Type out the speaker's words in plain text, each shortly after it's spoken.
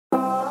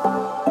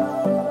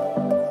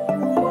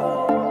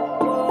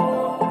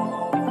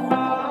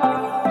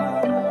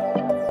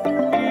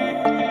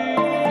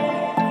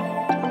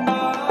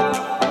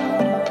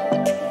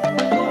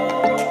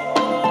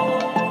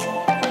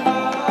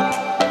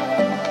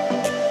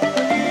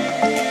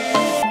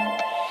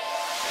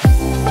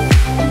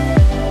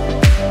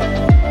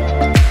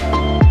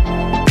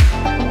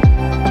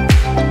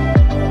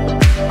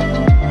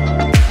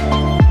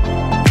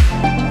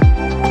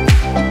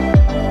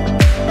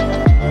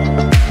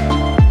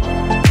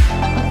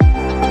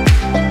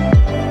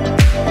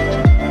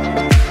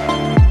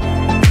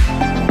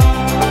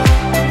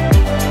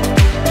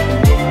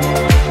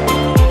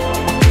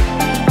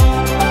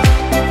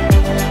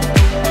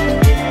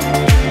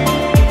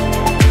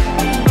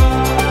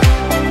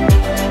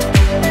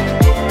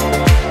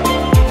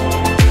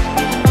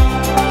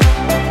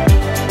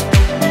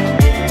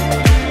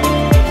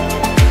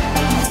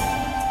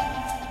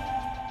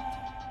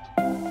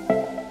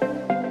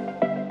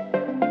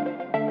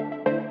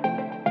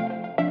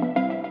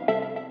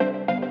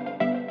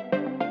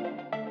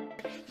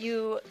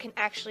You can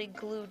actually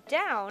glue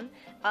down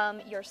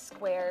your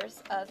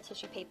squares of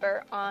tissue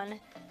paper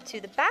onto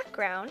the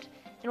background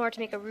in order to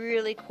make a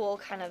really cool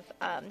kind of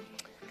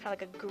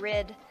like a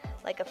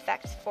grid-like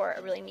effect for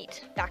a really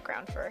neat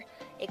background for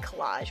a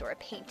collage or a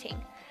painting.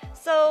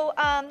 So what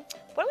I'm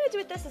going to do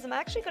with this is I'm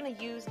actually going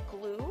to use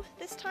glue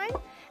this time,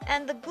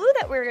 and the glue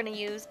that we're going to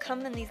use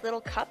come in these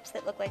little cups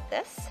that look like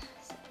this,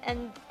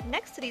 and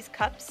next to these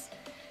cups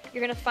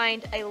you're going to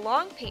find a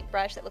long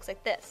paintbrush that looks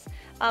like this.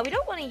 We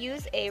don't want to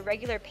use a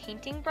regular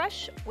painting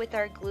brush with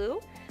our glue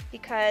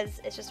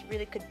because it just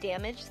really could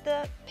damage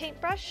the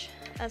paintbrush,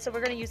 and so we're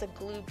going to use a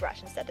glue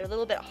brush instead. They're a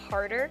little bit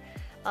harder,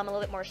 a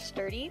little bit more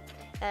sturdy,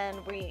 and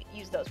we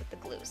use those with the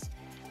glues.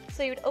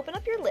 So you would open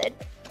up your lid,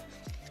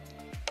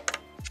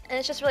 and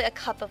it's just really a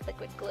cup of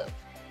liquid glue.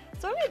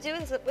 So what I'm going to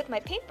do is with my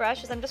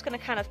paintbrush is I'm just going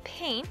to kind of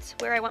paint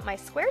where I want my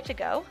square to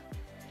go,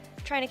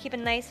 trying to keep a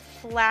nice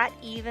flat,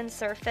 even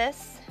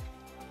surface.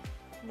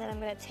 And then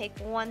I'm going to take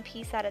one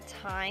piece at a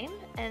time,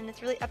 and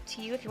it's really up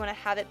to you if you want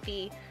to have it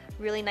be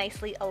really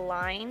nicely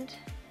aligned,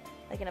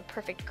 like in a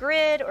perfect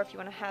grid, or if you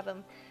want to have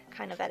them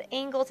kind of at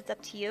angles. It's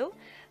up to you.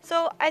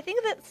 So I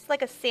think of it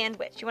like a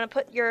sandwich. You want to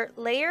put your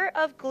layer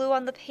of glue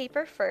on the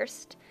paper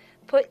first,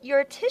 put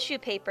your tissue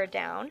paper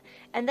down,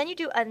 and then you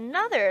do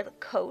another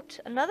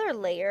coat, another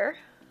layer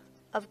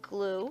of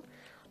glue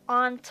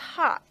on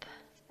top.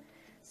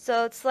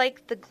 So it's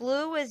like the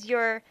glue is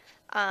your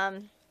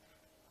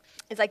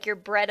is like your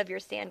bread of your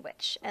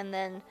sandwich, and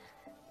then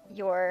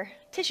your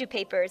tissue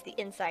paper is the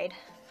inside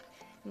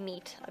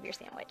meat of your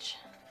sandwich.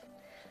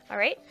 All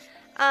right.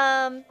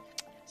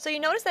 So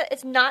you notice that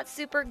it's not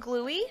super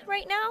gluey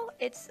right now.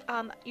 It's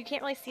you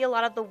can't really see a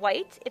lot of the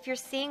white. If you're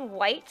seeing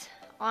white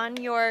on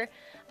your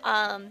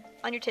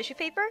tissue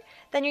paper,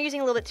 then you're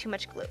using a little bit too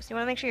much glue. So you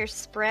want to make sure you're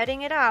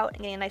spreading it out and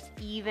getting a nice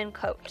even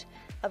coat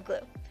of glue.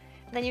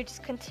 And then you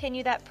just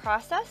continue that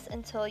process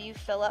until you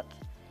fill up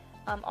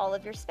all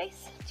of your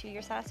space to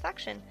your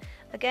satisfaction.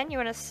 Again, you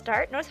want to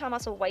start. Notice how I'm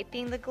also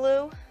wiping the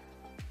glue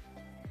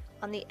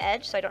on the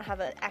edge so I don't have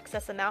an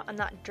excess amount. I'm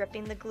not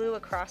dripping the glue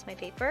across my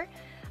paper.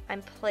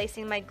 I'm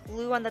placing my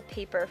glue on the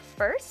paper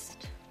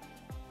first,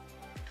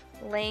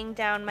 laying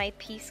down my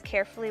piece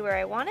carefully where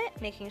I want it,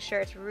 making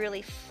sure it's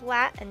really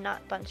flat and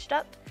not bunched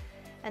up.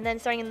 And then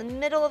starting in the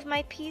middle of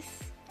my piece,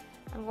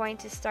 I'm going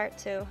to start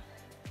to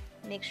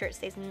make sure it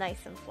stays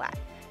nice and flat.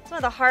 It's one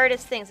of the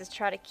hardest things is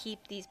try to keep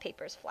these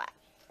papers flat.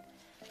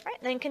 All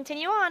right, then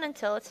continue on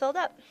until it's filled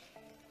up.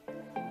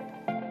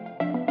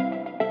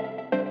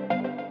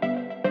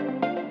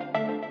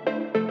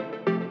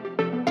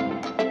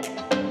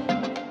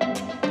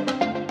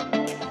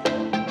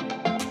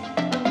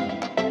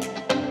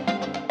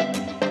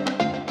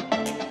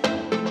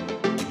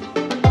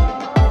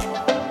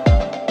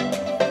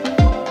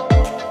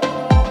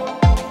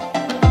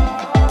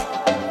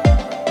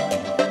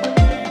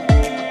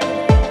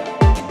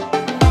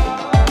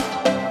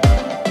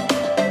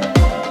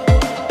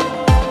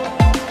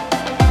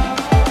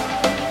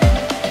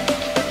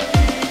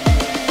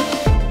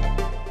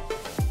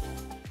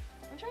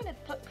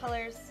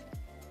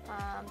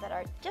 That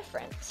are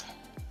different.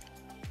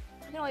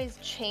 You can always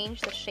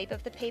change the shape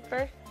of the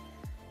paper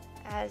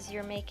as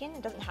you're making.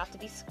 It doesn't have to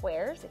be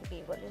squares. It can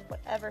be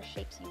whatever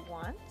shapes you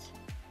want.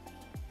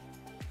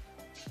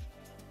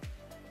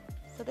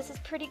 So this is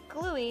pretty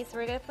gluey, so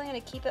we're definitely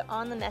going to keep it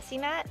on the messy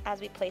mat as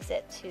we place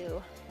it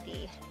to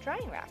the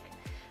drying rack.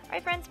 All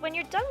right, friends, when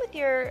you're done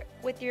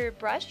with your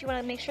brush, you want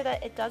to make sure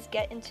that it does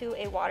get into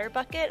a water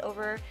bucket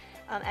over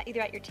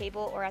either at your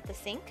table or at the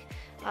sink,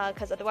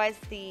 because otherwise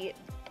the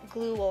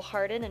glue will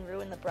harden and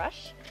ruin the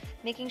brush.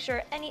 Making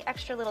sure any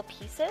extra little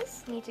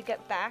pieces need to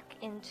get back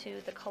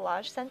into the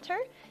collage center.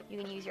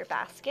 You can use your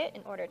basket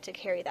in order to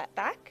carry that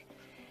back.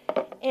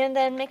 And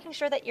then making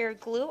sure that your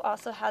glue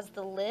also has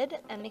the lid,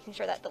 and making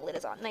sure that the lid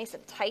is on nice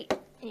and tight,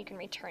 and you can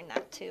return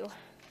that to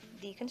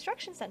the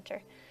construction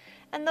center.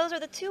 And those are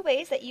the two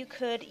ways that you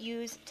could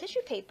use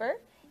tissue paper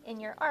in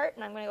your art.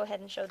 And I'm going to go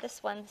ahead and show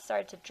this one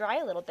started to dry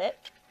a little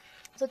bit.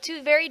 So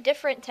two very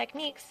different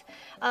techniques.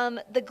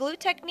 The glue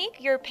technique,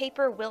 your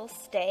paper will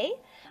stay.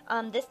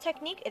 This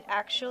technique, it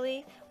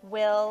actually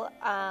will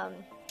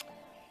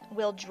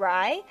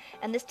dry,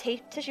 and this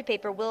tissue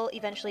paper will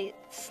eventually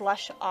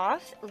slush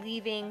off,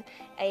 leaving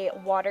a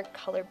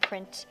watercolor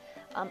print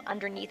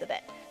underneath of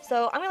it.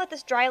 So I'm gonna let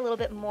this dry a little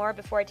bit more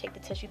before I take the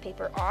tissue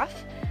paper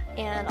off,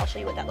 and I'll show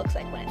you what that looks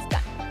like when it's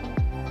done.